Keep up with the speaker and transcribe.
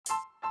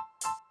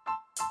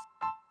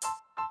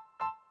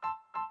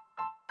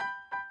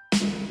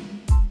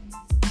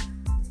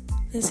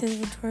This is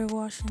Victoria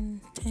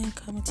Washington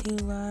coming to you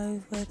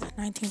live with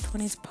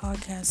 1920s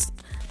podcast.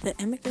 The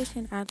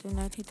Immigration Act of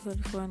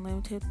 1924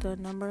 limited the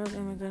number of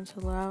immigrants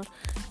allowed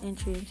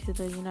entry into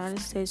the United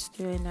States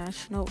through a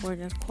national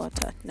ordinance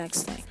quota.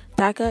 Next thing.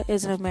 DACA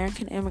is an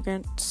American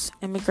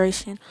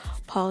immigration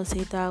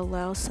policy that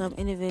allows some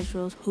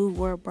individuals who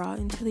were brought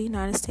into the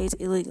United States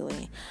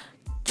illegally.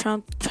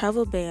 Trump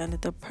travel ban.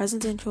 The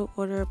presidential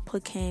order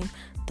proclaimed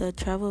the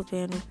travel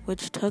ban,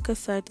 which took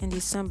effect in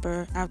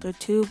December after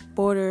two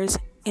borders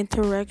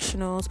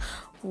interactions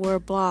were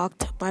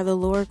blocked by the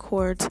lower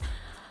courts,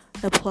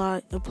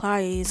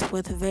 applies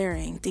with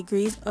varying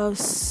degrees of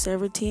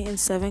severity in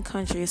 7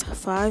 countries,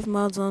 5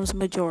 Muslims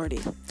majority.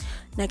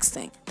 Next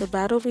thing, the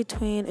battle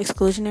between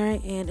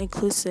exclusionary and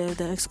inclusive.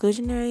 The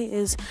exclusionary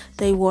is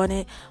they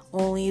wanted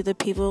only the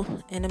people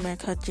in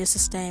America just to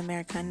stay in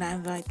America and not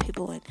invite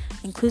people in.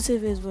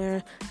 Inclusive is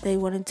where they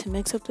wanted to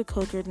mix up the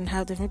culture and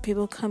have different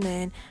people come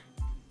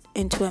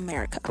into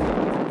America.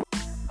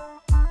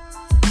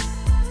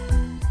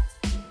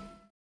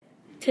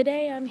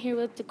 Today I'm here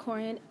with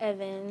Decorian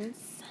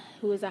Evans,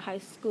 who is a high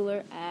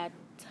schooler at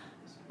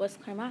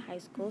West Claremont High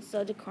School.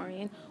 So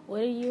Decorian,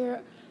 what are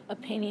your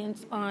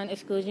opinions on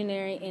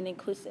exclusionary and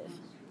inclusive?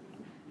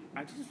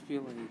 I just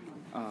feel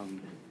like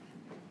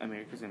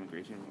America's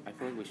immigration, I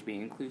feel like we should be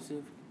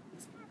inclusive.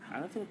 I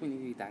don't feel like we need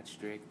to be that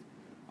strict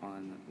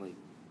on like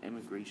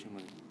immigration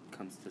when it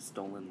comes to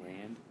stolen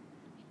land.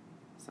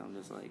 So I'm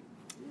just like,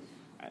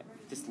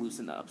 just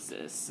loosen up,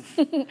 sis.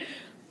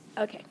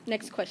 Okay,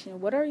 next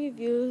question. What are your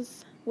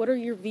views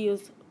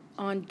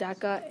on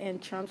DACA and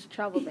Trump's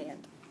travel ban?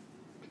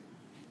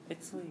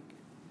 It's like,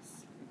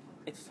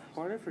 it's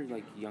harder for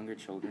like younger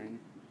children,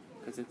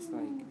 because it's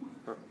like,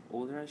 or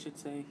older I should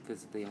say,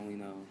 because they only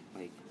know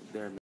like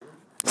their.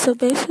 So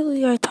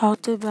basically I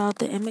talked about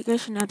the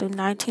Immigration Act of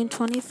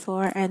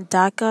 1924 and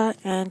DACA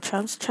and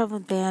Trump's travel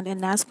ban, and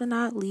last but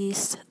not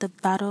least, the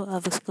battle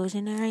of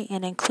exclusionary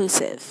and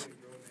inclusive.